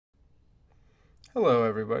Hello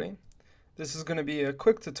everybody. This is going to be a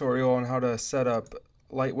quick tutorial on how to set up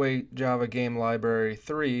Lightweight Java Game Library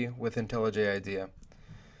 3 with Intellij IDEA.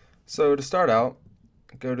 So to start out,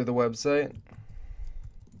 go to the website,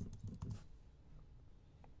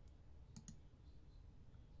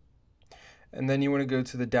 and then you want to go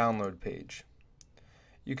to the download page.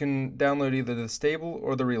 You can download either the stable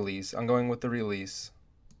or the release. I'm going with the release.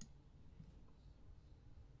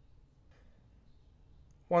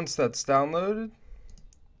 Once that's downloaded,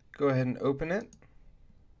 go ahead and open it,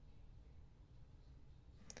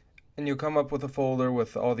 and you'll come up with a folder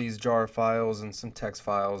with all these jar files and some text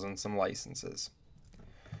files and some licenses.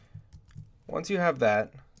 Once you have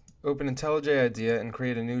that, open Intellij IDEA and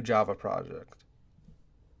create a new Java project.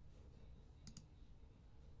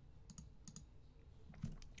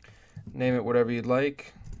 Name it whatever you'd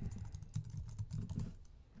like,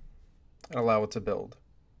 and allow it to build.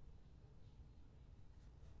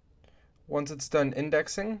 Once it's done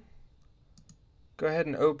indexing, go ahead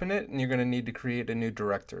and open it, and you're going to need to create a new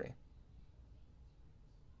directory.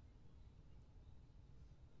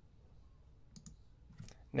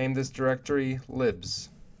 Name this directory libs.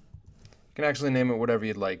 You can actually name it whatever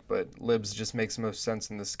you'd like, but libs just makes the most sense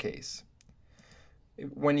in this case.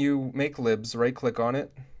 When you make libs, right-click on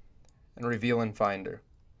it and reveal in Finder.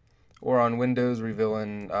 Or on Windows, reveal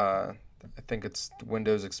in, I think it's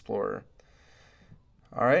Windows Explorer.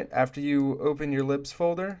 Alright, after you open your libs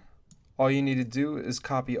folder, all you need to do is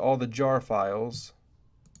copy all the jar files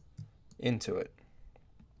into it.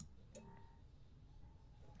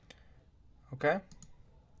 Okay?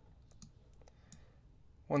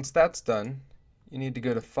 Once that's done, you need to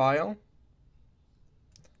go to File,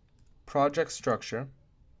 Project Structure,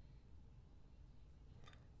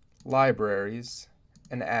 Libraries,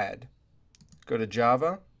 and Add. Go to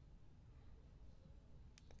Java,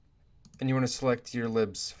 and you want to select your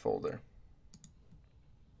libs folder.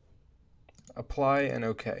 Apply and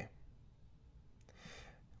OK.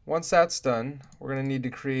 Once that's done, we're going to need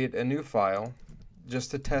to create a new file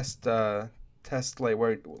just to test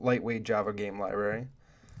Lightweight Java Game Library.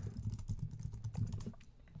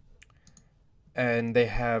 And they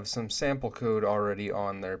have some sample code already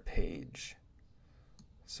on their page.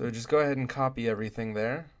 So just go ahead and copy everything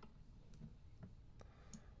there.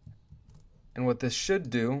 And what this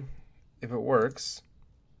should do, if it works,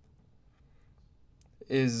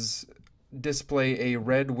 is display a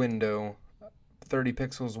red window 30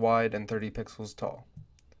 pixels wide and 30 pixels tall.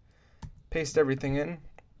 Paste everything in,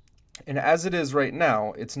 and as it is right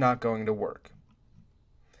now, it's not going to work.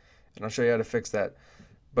 And I'll show you how to fix that.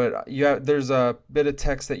 But there's a bit of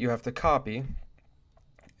text that you have to copy,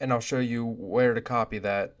 and I'll show you where to copy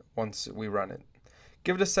that once we run it.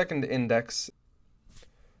 Give it a second to index.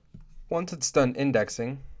 Once it's done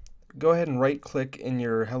indexing, go ahead and right-click in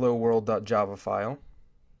your hello-world.java file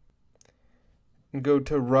and go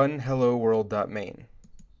to run hello-world.main.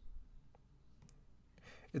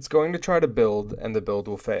 It's going to try to build, and the build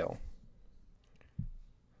will fail.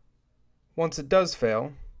 Once it does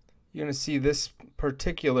fail, you're going to see this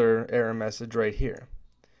particular error message right here.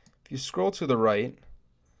 If you scroll to the right,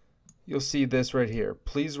 you'll see this right here.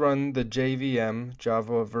 Please run the JVM,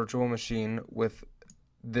 Java Virtual Machine, with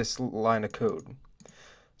this line of code.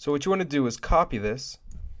 So what you want to do is copy this.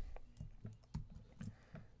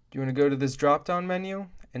 You want to go to this drop-down menu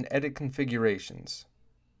and edit configurations.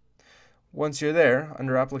 Once you're there,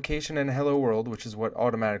 under Application and Hello World, which is what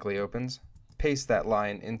automatically opens, paste that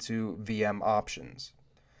line into VM options.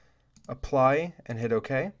 Apply and hit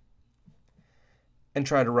OK, and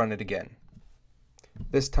try to run it again.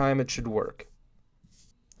 This time it should work.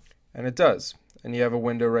 And it does. And you have a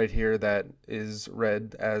window right here that is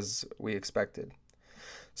red as we expected.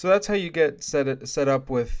 So that's how you get set up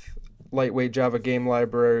with Lightweight Java Game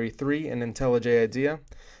Library 3 and Intellij IDEA.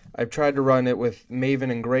 I've tried to run it with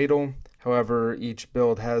Maven and Gradle. However, each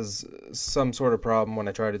build has some sort of problem when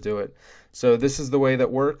I try to do it. So this is the way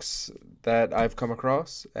that works that I've come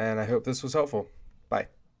across, and I hope this was helpful.